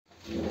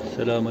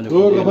Selamünaleyküm.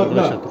 Dur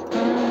kapatma. Arkadaşlar,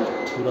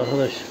 dur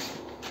arkadaş.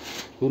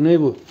 Bu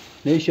ne bu?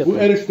 Ne iş Bu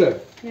yapıyorsun? erişte.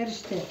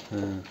 Erişte. He.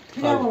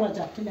 Pilav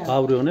olacak pilav.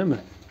 Kavuruyorsun değil mi?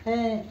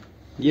 He.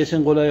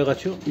 Yersen kolaya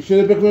kaçıyor.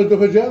 İçine pekmez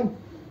dökeceğim.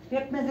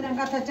 Pekmezine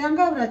katacaksın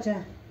kavuracaksın.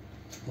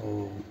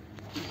 Oo.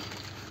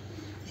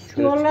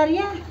 İstiyorlar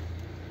ya.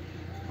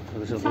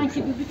 Arkadaşlar,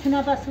 Sanki bir bütün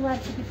havası var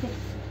gibi de.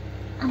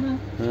 Ama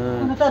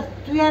He. onu da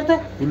duyar da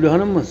Güllü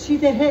Hanım mı?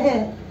 şeyde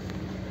he.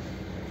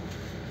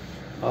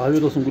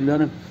 Afiyet olsun Güllü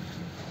Hanım.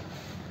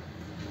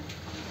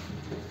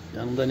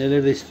 Yanımda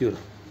neler de istiyor.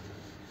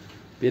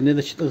 Benden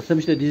de çıtlık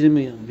istemiş de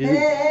dizimi. Bizim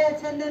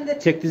Senden de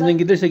tek diziden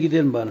giderse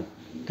gidelim bana.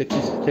 Tek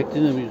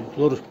diziden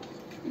zor.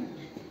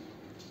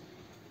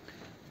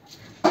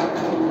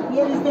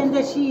 Yerizden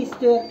de şey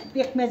istiyor.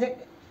 Pekmeze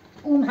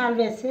un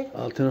halvesi.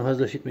 Altını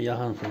fazla şişme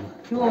yakan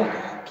sonra. Yok.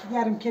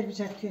 Yarım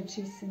kerpiç atıyorum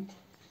şeysin.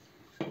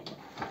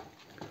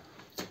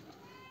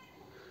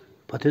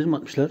 Patates mi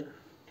atmışlar?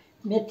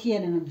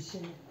 Metiye'nin bir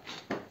şey.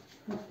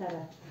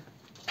 Muhtara.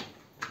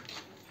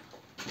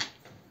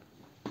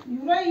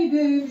 Yura iyi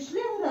büyümüş ne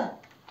Yura?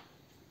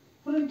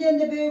 Bunun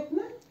kendi büyük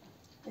mü?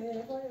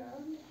 Bayağı.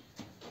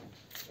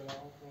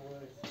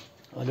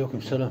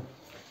 Aleyküm selam.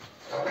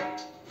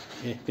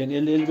 Ben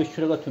 50-55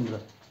 lira atıyorum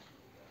biraz.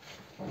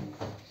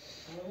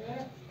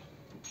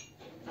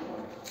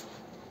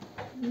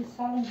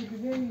 İnsanın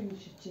gibi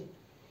büyümüş içi.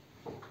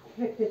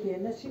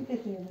 Beklediğine, şimdi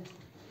diyene.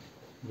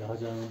 Ya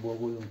canım bol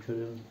koyuyorum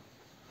çöreğim.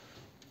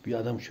 Bir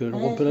adam şöyle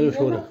Evet, komple alıyor iyi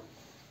ama. şöyle.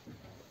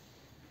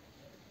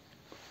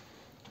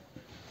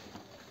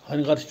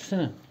 Hani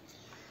karıştırsana.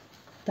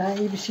 Daha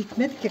iyi bir şey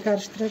gitmedi ki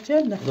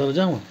karıştıracağım da.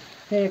 Kızaracak mı?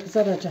 He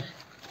kızaracak.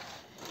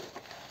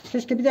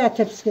 Keşke bir daha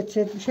tepsi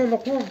getirseydim. Şöyle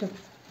koydum.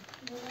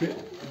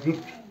 Tut.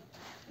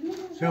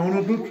 Sen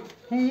onu tut.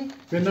 He.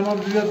 Ben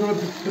namazı dünya sonra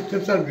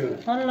tepsi alıyorum.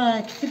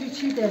 Vallahi ikisi bir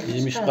şey derdi.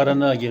 Bizim iş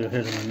karanlığa gelir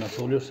her zaman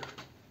nasıl oluyorsa.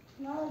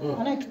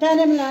 Ana iki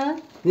tane mi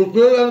lan? Tut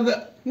koy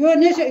arada. Yok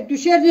ne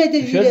düşer ne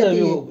de Düşerse yine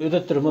diye. yok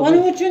ödettiririm.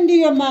 Onun için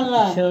diyorum Bir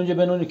valla. sene önce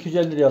ben onu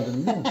 250 liraya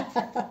aldım değil mi?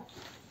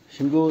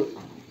 Şimdi o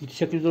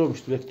 7-8 lira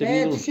olmuştu. Bekle bir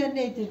He olmuş. düşer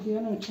neydi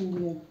diyor onun için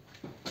diyorum.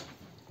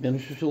 Ben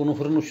üstüne onun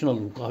fırının uçunu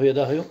aldım. Kahveye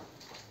daha yok.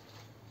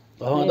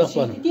 Daha da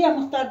var. Diye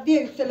muhtar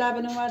diye Yüksel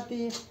abinin var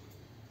diye.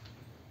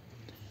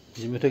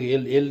 Bizim öteki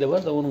elde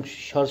var da onun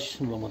şarj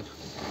şişini bulamadık.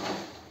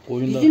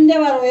 Oyunda Bizim de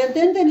var o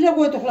elden de nereye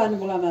koyduklarını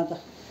bulamadık.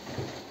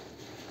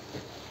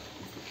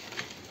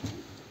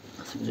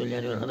 nasıl güzel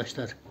yanıyor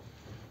arkadaşlar.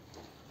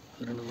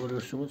 Fırını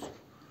görüyorsunuz.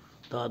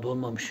 Daha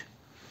dolmamış.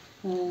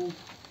 He.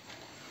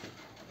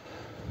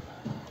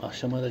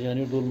 Akşama da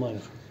yanıyor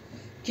dolmuyor.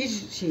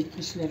 Giz şey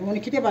etmişler.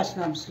 12'de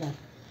başlamışlar.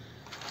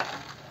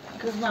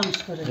 Kızmamış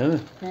fırın. Değil mi?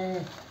 He.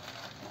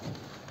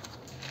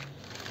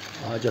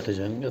 Ağaç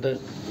atacaksın ya da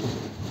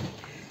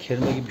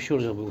kerme gibi bir şey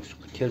olacak bu.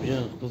 Kerpiçine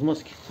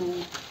kızmaz ki. He.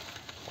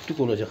 Kutuk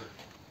olacak.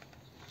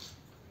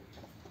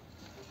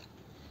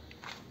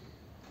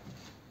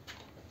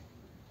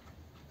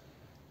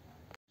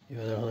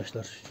 Evet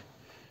arkadaşlar.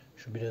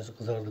 Şu biraz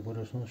kızardı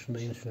görüyorsunuz. Şunu da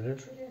yeni söyler.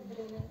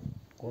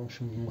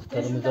 Komşum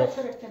muhtarımız da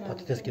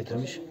patates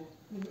getirmiş.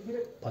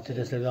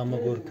 Patatesler de amma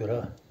görüküyor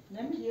ha.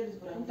 Ne mi yeriz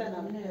buranın?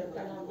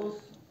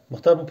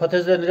 Muhtar bu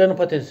patatesler nerenin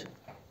patatesi?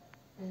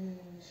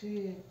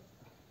 Şey,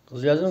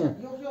 Kız yazdın mı?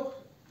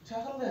 yok,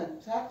 Çakıllı,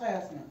 Saat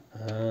Kayası'nın.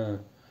 Ha.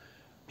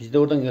 Biz de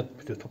oradan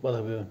getirdik,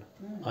 topladık böyle.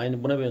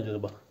 Aynı buna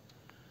benziyordu bak.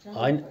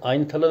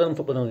 Aynı tarladan mı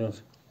topladınız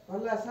diyorsunuz?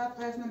 Vallahi Saat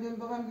Kayası'nın benim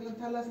babamgilin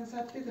tarlasını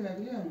sattıydım ya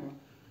biliyor musun?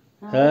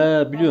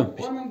 He biliyorum.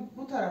 Onun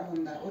bu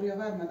tarafında, oraya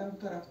varmadan bu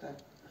tarafta.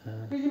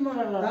 Bizim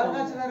oralarda.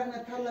 Dalgacıların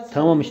tarlası.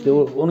 Tamam işte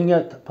onun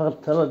ya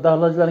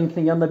dağlacıların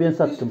yanında ben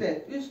sattım.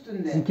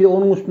 Üstünde. Sizinki de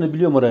onun üstünde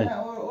biliyorum orayı.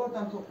 Ha,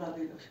 oradan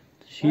topladıydık.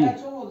 Şey,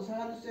 Bayağı çok oldu,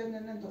 sahanın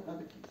üzerinden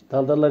topladık.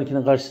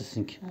 dallarlarınkinin karşısı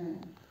sizinki. He.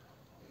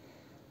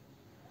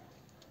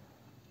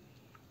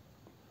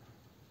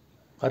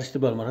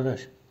 Karıştı bakalım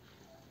arkadaş.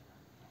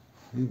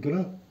 Dur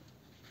ha.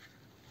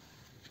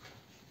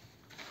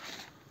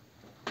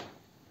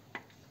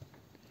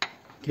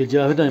 Gel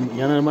Cavidan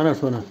yanar manar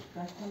sonra.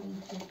 Baştan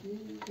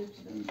yükseldi,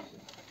 tepsiden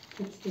yükseldi.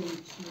 Hiç de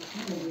yetişiyor.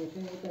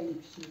 O da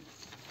yetişiyor.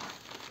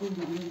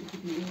 Buradan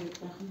önceki bir yere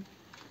bakın.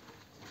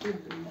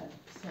 Öldümler,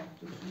 bir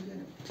saat dursun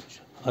derim.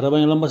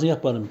 Arabanın lambasını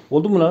yak bakalım.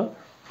 Oldu mu la?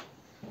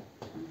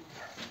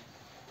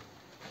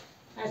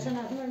 Ayşen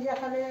Hanım'ın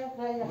yakalaya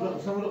yakalaya.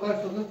 Sen bunu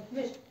karıştırdın.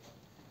 Ver.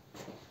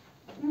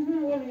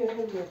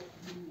 Oluyor.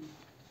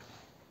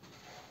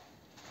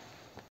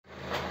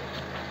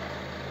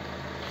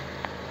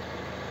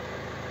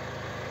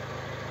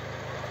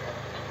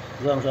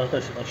 Kızarmış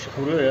arkadaşlar. Işık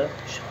vuruyor ya.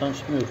 Işıktan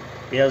çıkmıyor.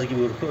 Beyaz gibi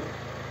görünüyor.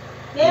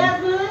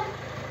 Beyaz mı?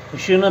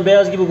 Işığından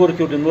beyaz gibi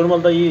görünüyor.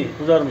 Normalde iyi.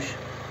 Kızarmış.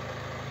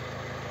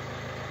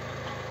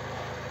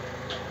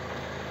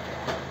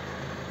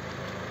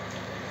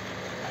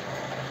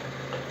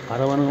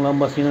 Arabanın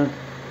lambasıyla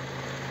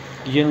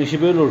gecenin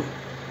ışığı böyle olur.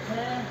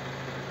 He.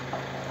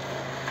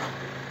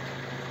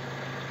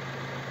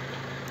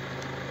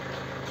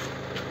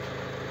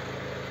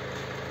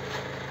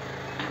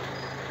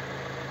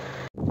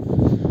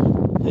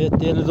 Evet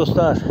değerli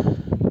dostlar.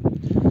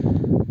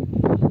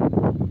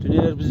 Dün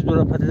eğer bizi biz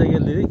buraya patatese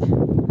geldik.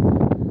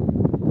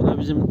 Bu da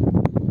bizim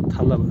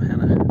tarla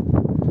yani.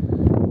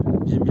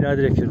 Bizim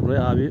birader ekiyor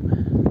buraya abi.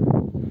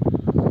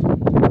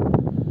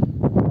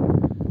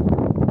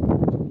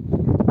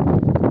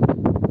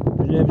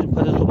 Dünya bizim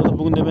patates topladık.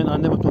 Bugün de ben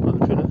anneme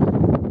topladım şöyle.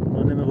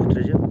 Anneme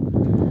götüreceğim.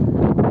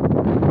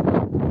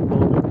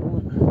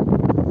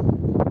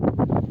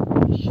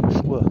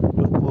 Üç bu,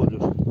 4 bu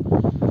oluyor.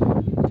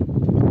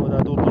 Bu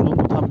kadar doldurdum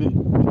mu tam bir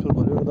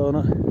torba oluyor. O da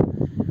ona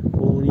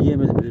onu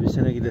yiyemedim bile, bir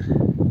sene gider.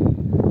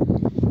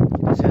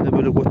 Bir sene de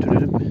böyle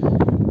götürürüm.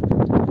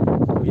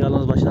 O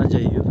yalnız başlanca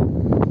yiyor.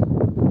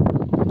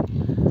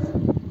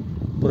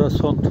 Burası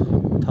son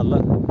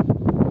tarla.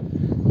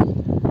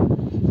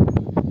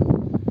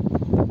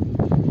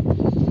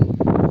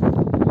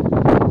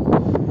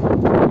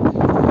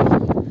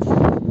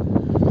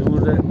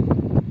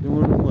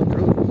 Dumur'un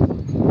motoru.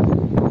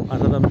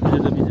 Arkadan bir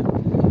de bizim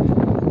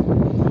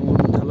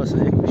Dumur'un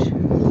tarlasını ekmiş.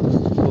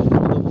 Oğlum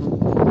da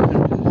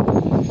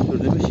bunu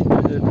demiş.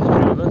 Biz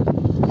duruyorlar.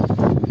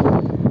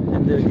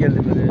 Ben de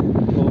geldim böyle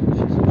oğlum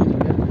şeysi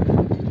götürmeye.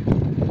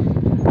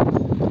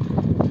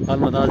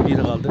 Almadı, az biri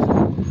kaldı.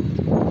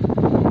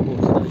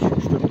 Ortada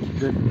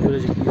 3-4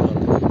 görecek biri kaldı.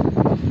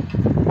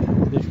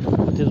 Bir de şuna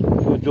patates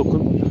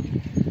dokun.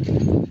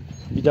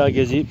 Bir daha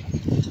gezeyim.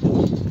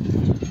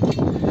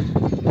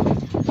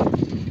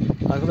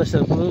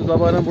 Arkadaşlar bu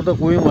zamanın burada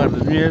koyun vardı.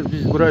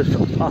 Biz buraya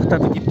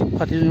aktardık gittik,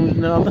 patatesin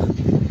yüzünden aldık.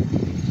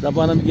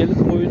 Zamanın bir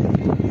geldik, koyun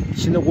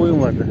içinde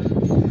koyun vardı.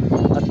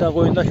 Hatta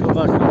koyun da şu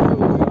karşıda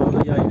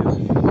orada yayılıyor.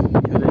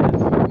 Şöyle yani.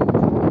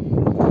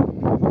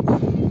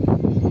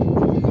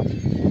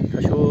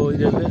 Taş o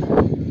ileride.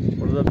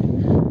 Orada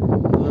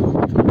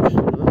oturmuş.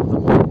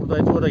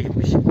 Buradaydı, oraya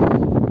gitmiş.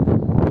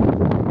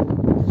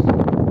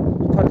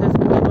 Bu patates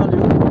buradan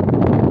alıyor.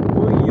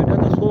 Koyun yiyor. Ya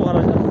da soğuk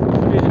alacak.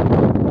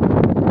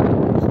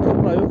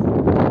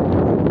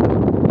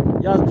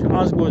 Yazmış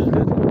az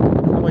gözlü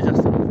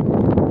yapacaksın.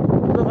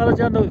 Burada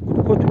kalacağını da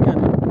kötü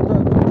yani.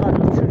 Burada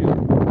kalıyor, uçuruyor.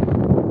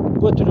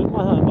 Götürüyorum,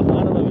 aha bak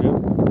araba veriyor.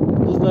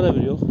 Kızlara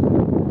veriyor.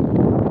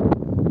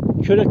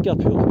 Çörek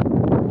yapıyor.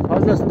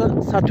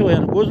 Fazlasını satıyor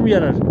yani. Göz mü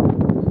yarar?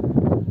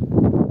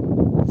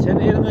 Sen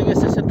eline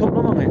geçse sen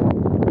toplaman mı?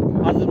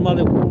 Hazır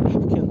malı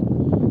kurulmuşken.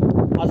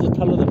 Hazır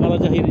tarlada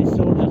kalacak yeri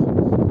ise olacak.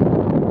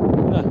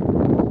 Buna.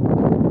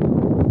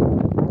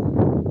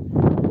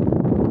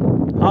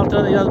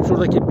 Altına da yazmış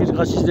oradaki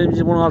birkaç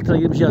izleyicim onun altına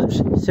girmiş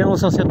yazmış. Sen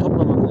olsan sen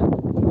toplaman da.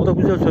 O da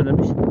güzel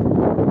söylemiş.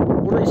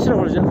 Burada israf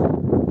olacak.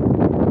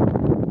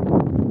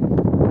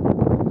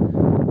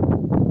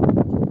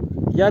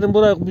 Yarın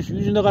buraya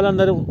yüzünde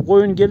kalanları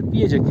koyun gelip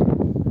yiyecek.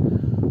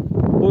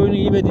 Koyunu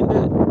yemediğinde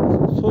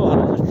soğuk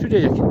alacak,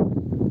 çürüyecek.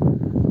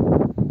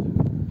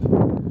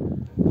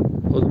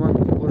 O zaman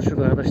görüşürüz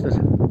arkadaşlar.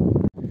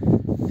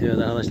 Evet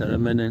arkadaşlar,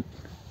 Ömer'le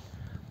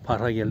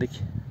parka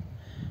geldik.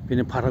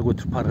 Beni parka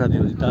götür, parka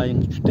diyor. Daha yeni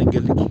küçükten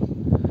geldik.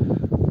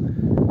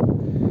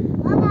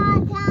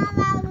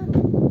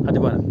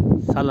 Hadi bana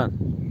sallan.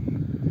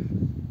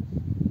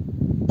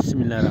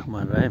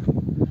 Bismillahirrahmanirrahim.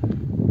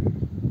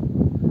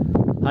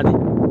 Hadi.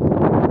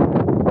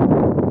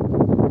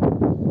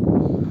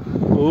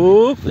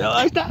 Hop,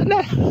 yavaş da.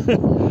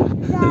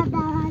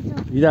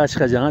 Bir daha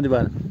çıkacaksın, hadi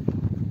bana.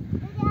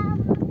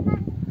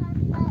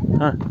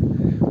 Ha.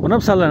 Ona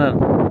mı sallanalım?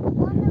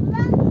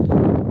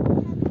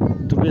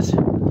 Dur biz.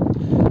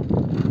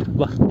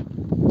 Bak.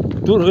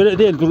 Dur öyle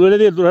değil, dur öyle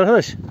değil, dur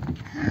arkadaş.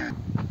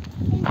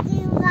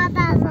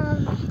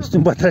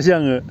 Üstüm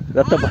batacaksın.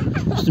 Zaten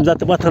üstüm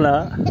zaten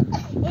batala.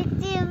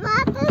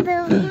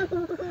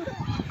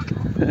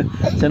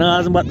 Senin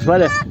ağzın batmış var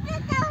ya.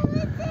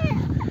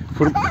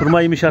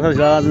 Hurma yemiş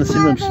arkadaşlar, ağzını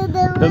silmemiş.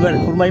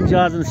 Ömer hurma yemiş,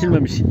 ağzını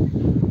silmemiş.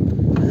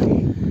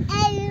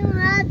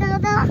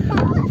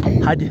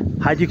 Hadi,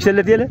 hadi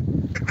yükselle diyelim.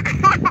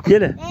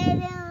 Diyelim.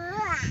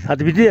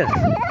 Hadi bir diyelim.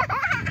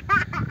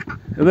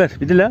 Ömer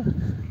bir dile.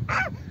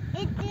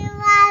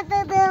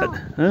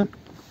 Hı?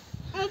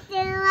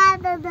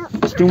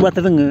 Üstümü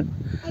batırdın mı?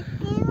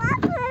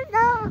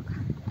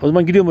 O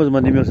zaman gidiyorum o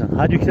zaman demiyorsan.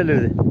 Hadi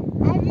yükselirdi.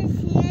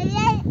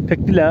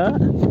 Pek dile ha.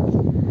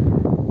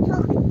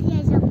 Çok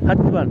diyeceğim.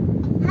 Hadi var.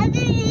 Hadi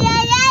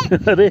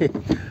diyelim. Hadi.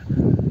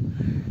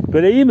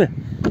 Böyle iyi mi?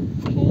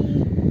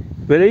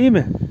 Böyle iyi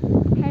mi?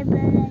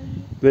 Böyle.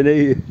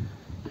 Böyle iyi.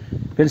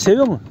 Beni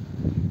seviyor mu?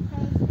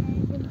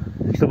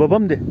 İşte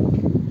babam de.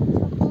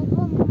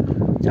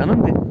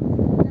 Canım de.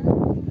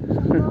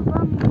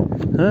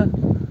 Ha?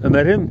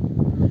 Ömer'im.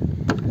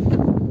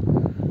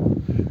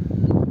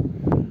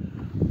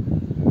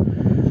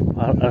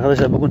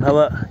 Arkadaşlar bugün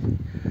hava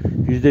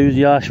 %100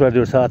 yağış var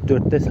diyor saat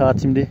 4'te.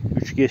 Saat şimdi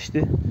 3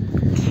 geçti.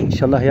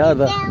 İnşallah yağar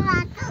da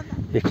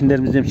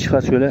ekinlerimizden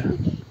çıkar şöyle.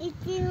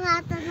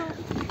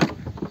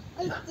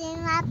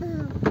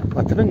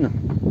 Batırın mı?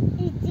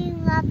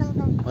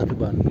 Hadi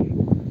bana.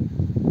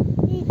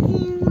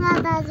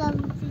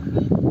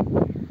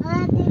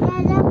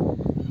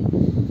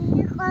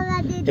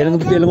 Elini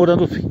tut, elini oradan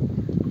tut.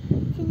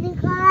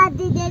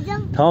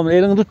 Tamam,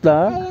 elini tut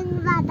la.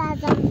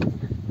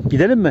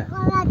 Gidelim mi?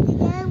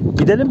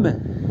 Gidelim mi?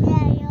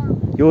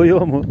 Yo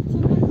yo mu?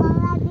 Şimdi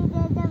kola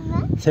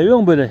dedim mi? Seviyor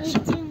musun böyle?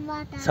 İçim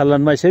var.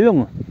 Sallanmayı seviyor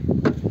musun?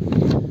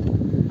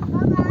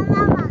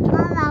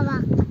 Kola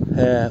bak.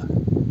 He.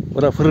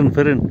 Orada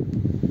fırın.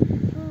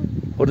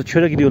 Orada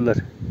çöle gidiyorlar.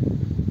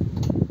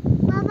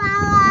 Baba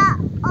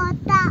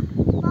orada.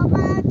 Baba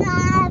da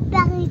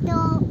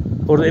bekliyor.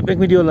 Orada ekmek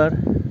mi diyorlar?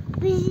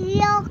 Bir şey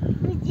yok.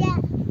 Bir şey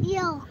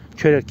yok.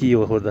 Çörek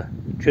yiyor orada.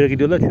 Çörek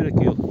gidiyorlar, çörek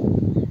yiyor.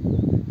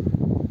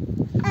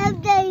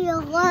 Evde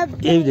yok.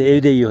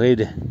 Evde yiyor,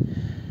 evde.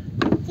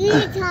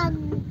 İnsan.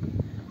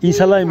 İyi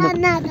salayım mı?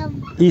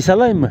 Anladım. İyi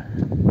salayım mı?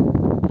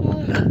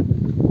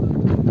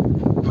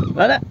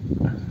 Lan.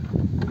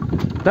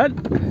 Lan.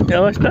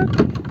 Yavaş lan.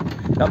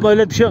 Yapma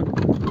öyle düşüyorsun.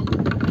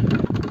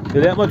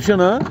 Öyle yapma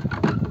düşüyorsun ha.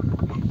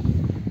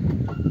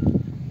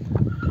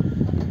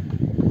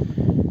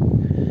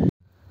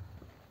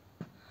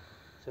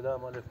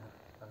 Selamünaleyküm.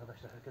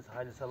 Arkadaşlar herkese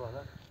hayırlı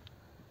sabahlar.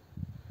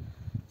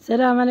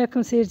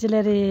 Selamünaleyküm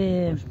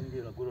seyircilerim. Şimdi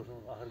diyorlar, Goros'un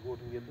ahır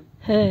gördüm geldim.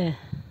 He.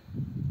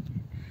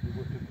 Şimdi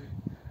götürdüm.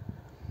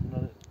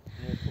 Bunları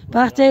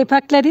Bahçeyi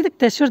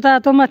pakladıydık da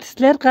şurada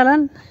domatesler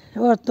kalan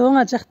orada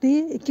olacak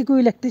diye 2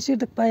 güylek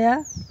düşürdük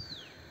bayağı.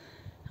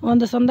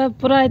 Ondan sonra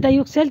burayı da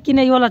Yüksel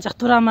yine yol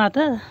olacak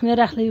duramadı.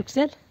 Meraklı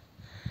Yüksel.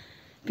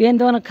 Ben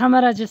de onun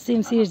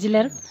kameracısıyım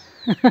seyircilerim.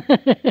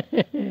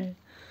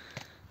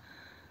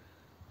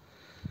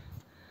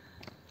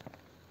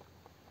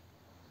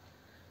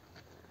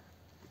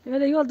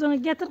 Öyle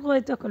yolduğunu getir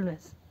koy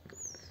dökülmez.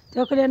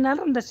 Dökülerini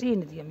alırım da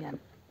şeyini diyorum yani.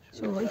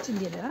 Şu için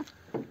gelir ha.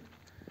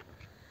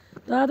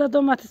 Daha da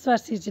domates var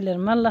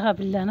seyircilerim. Vallahi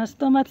billahi nasıl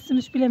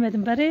domatesmiş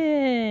bilemedim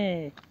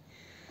bari.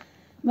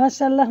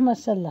 Maşallah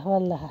maşallah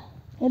vallahi.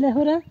 Hele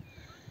hura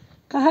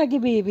kaha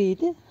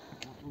gibiydi.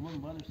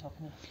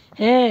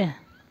 He.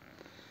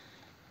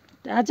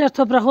 Acar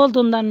toprak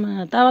olduğundan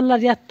mı, davallar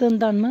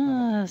yattığından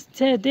mı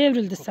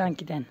devrildi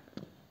sankiden.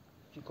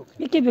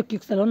 2 bük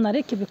yüksel, onlar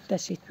 2 bük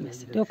taşı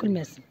itmez,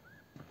 dökülmesin.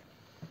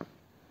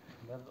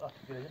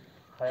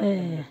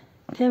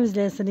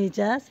 Temizlensin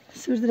yiyeceğiz.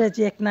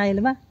 Sürdürecek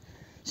Nail'ime.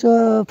 Şu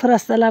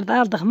pırasaları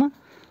da aldık mı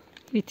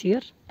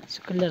bitiyor.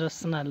 Şükürler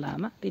olsun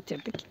Allah'ıma.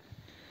 Bitirdik.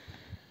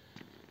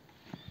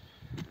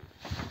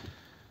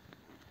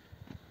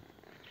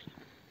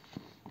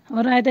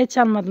 Orayı da hiç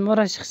almadım.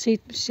 Orası şey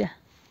itmiş ya.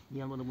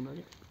 niye almadın bunları?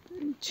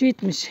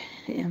 Çiğitmiş.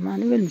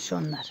 Yani ölmüş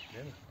onlar.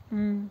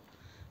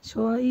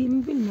 Şu iyi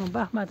mi bilmiyorum.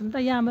 Bakmadım da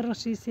yağmur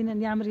şeysiyle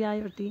yağmur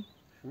yağıyor diye.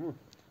 Şu mu?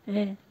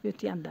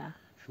 Öte yanda.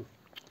 Şu.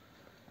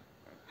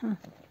 Hı.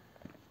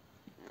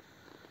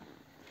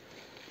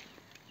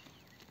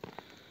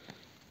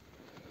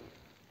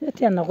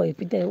 Öte yanına koyup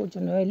bir de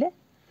ucunu öyle.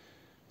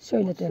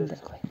 Şöyle döndür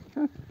koy.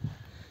 Hı.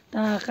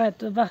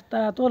 Bak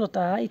daha dolu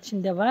daha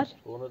içinde var.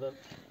 Sonradan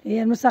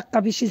Eğer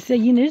musakka pişirse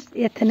yenir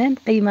etinen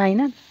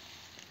kıymayla.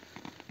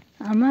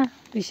 Ama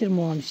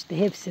pişirmiyorum işte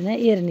hepsine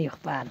yerini yok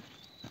bari.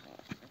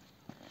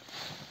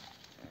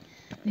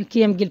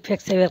 Nükiyemgil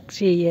pek sever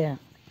şeyi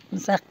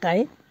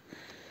musakkayı.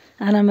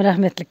 Anam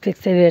rahmetlik pek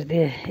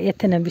severdi.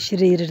 Etine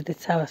pişirirdi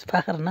savaş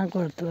pakırından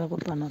gördü ve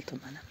kurban oldum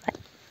anam.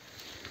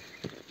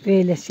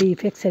 Böyle şeyi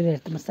pek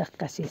severdi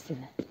musakka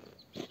şeysini.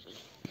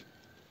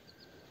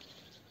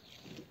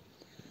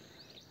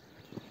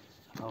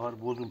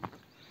 havar bozum.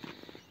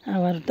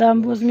 Var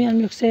daha bozmayalım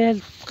Yüksel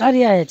kar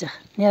yağacak.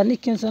 Yarın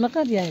 2 gün sonra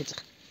kar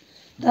yağacak.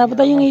 Daha bu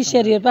da yine iş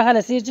yarıyor. Bak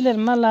hala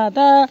seyircilerim vallahi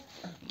da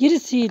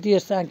girisi diyor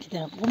sanki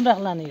de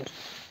kumraklanıyor.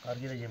 Kar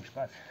geleceğimiş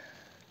kar.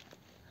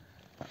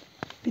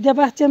 Bir de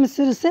bahçemiz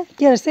sürüse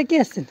gelirse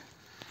gelsin.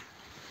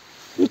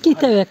 2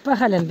 tevek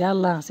bakalım bir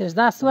Allah'ın sözü.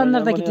 Daha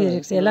soğanlar da gidiyor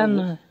Yüksel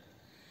anne.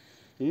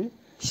 İyi.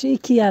 Şu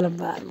 2 yalım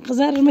var.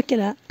 Kızarır mı ki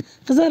la?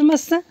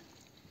 Kızarmazsa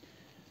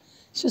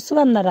şu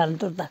soğanlar alın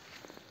dur da.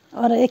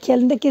 Oraya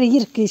ekelinde geri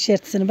yırık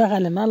işartisini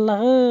bakalım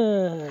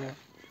Allah'ım.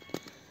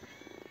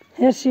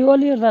 Her şey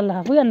oluyor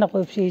vallahi. Bu yanına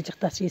koyup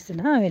şeycik taşıysın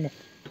ha öyle.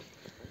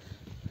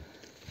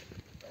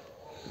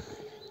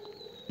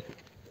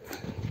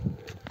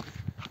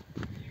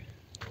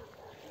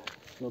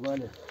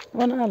 Babali.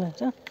 Onu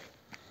alacağım.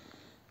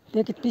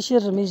 Belki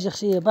pişiririm yiyecek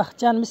şeyi. Bak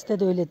canım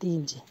istedi öyle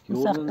deyince.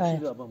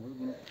 Musakkaya.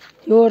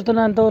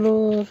 Yoğurdundan da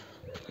olur.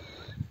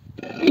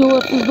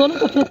 Yoğurtsuz da olur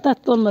da pek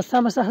tatlı olmaz.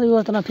 Sarımsaklı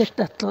yoğurdundan pek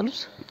tatlı olur.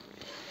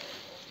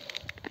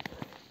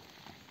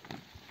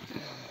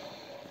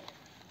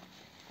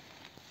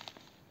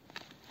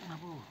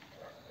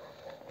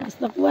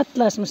 Aslında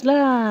kuvvetlaşmış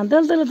lan.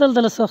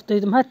 Dıldılı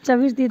soktuydum. Hatta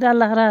verdiydi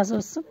Allah razı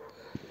olsun.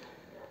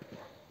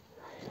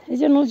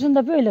 Ece'nin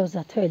ucunda böyle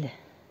uzat öyle.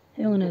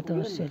 Ona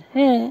doğru şöyle.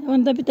 He,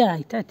 onda bir daha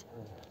it hadi.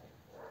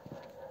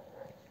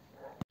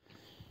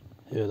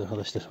 Evet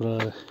arkadaşlar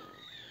buraları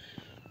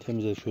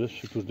temizledik şöyle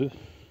süpürdü.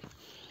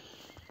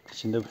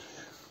 İçinde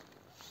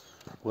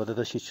bu arada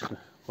da şey çıktı.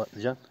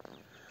 Patlıcan.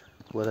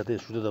 Bu arada değil,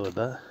 şurada da var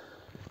daha.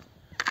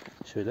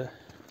 Şöyle.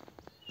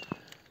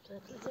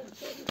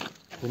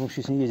 Bunun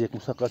şişini yiyecek,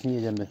 musakkasını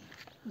yiyeceğim ben.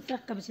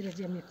 Musakka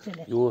pişireceğim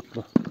Yüksel'e.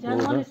 Yoğurtlu.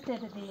 Canım onu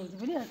istedi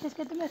deyince biliyor musun?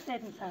 Keşke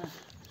demeseydim sana.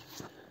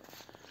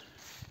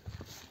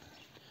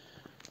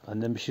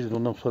 Annem pişirdi,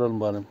 ondan soralım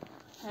bakalım.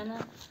 Ana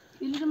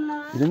bilirim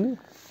lan. Bilin mi?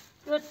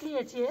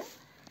 örtleyeceğim.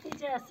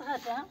 İyice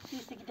sıkacağım.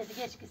 Birisi gidecek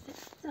geçkisi.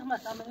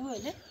 Sıkmasam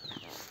öyle.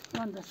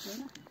 Ondan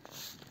sonra.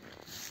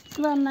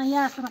 Soğanla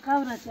yağsını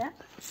kavuracağım.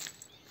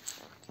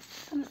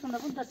 Ondan sonra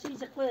bunu da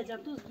iyice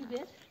koyacağım. Tuz,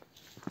 biber.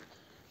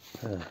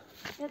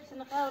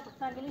 Hepsini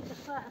kavurduktan gelince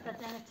su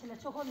atacağım içine.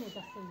 Çok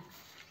olmayacak suyu.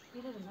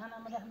 Bilirim.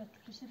 Anamı rahmetli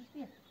pişirir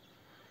diye.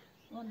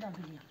 Ondan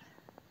biliyorum.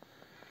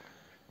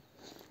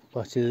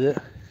 Bahçede de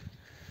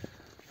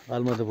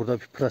almadı burada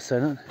bir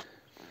pırasayla.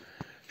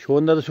 Şu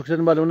onları da çok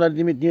güzel bari. Onları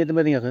niye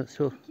demedin ya?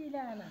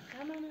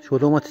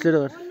 Şu domatesleri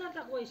var. Onlar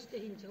da koy işte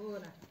ince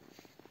oğlan.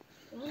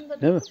 Onu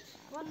da Değil mi?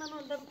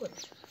 Ondan da koy.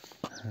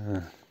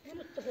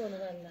 Unuttuk onu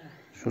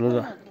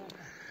vallahi.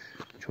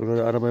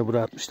 Şurada arabayı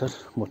buraya atmışlar.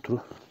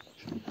 Motoru.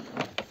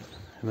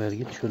 Ömer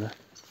git şöyle.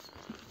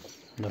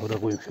 Bunu da buraya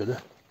koyayım şöyle.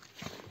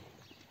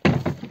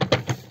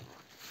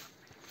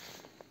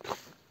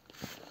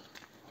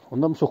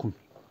 Ondan mı sokun?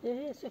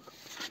 Sök.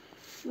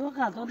 Yok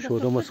kaldı. Onda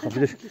Şu domates.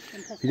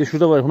 sök. Bir de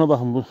şurada var. Buna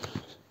bakın bu.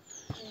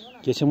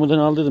 Geçen buradan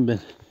aldırdım ben.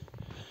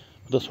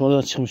 Bu da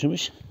sonradan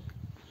çıkmışmış.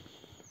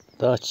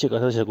 Daha çiçek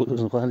açacak.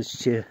 Bakın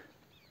çiçeğe.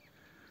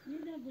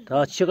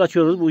 Daha çiçek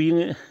açıyoruz. Bu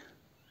yeni.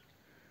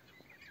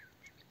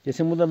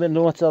 Geçen buradan ben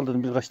domates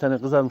aldırdım. Birkaç tane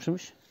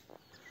kızarmışmış.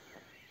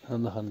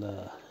 Allah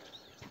Allah.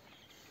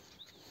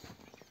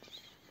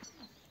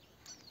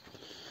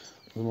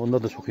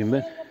 Onları da sokayım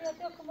ben.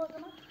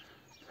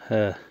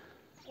 He.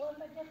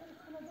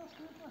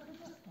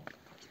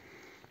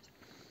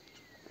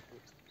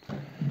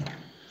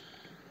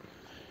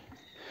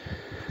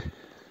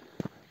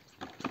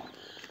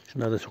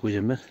 Şunları da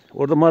sokacağım ben.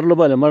 Orada marula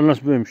var ya. Marul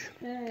nasıl büyümüş?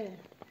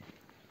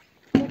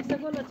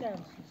 Yüksek olacak.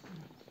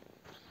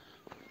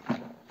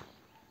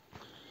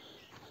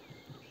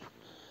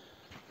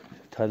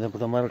 Bir tane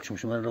burada marul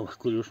çıkmış. Marula bak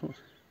görüyorsunuz.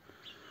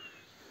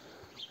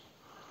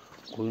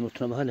 Koyun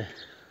otuna bak hele.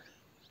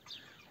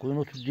 Koyun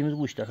otu dediğimiz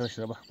bu işte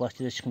arkadaşlar. Bak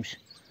bahçede çıkmış.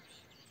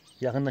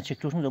 Yakından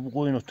çekiyorsunuz da bu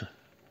koyun otu.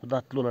 Bu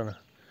tatlı olanı.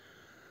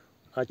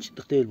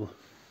 Açıklık değil bu.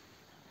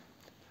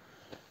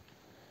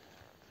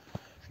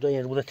 Şu da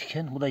yenir. Bu da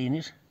tiken. Bu da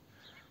yenir.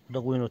 Bu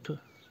da koyun otu.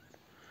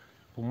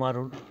 Bu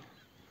marul.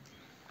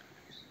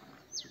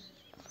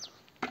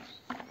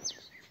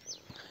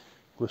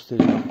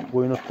 Göstereyim.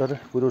 Koyun otları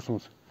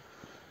görüyorsunuz.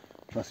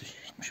 Nasıl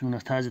şişmiş bunlar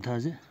taze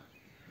taze.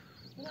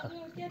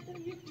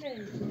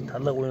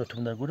 Tarla koyun otu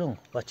bunlar görüyor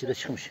musun? Bahçede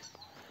çıkmış.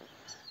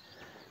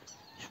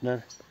 Şunlar.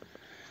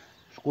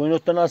 Şu koyun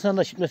otlarını alsan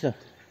da şişmesin.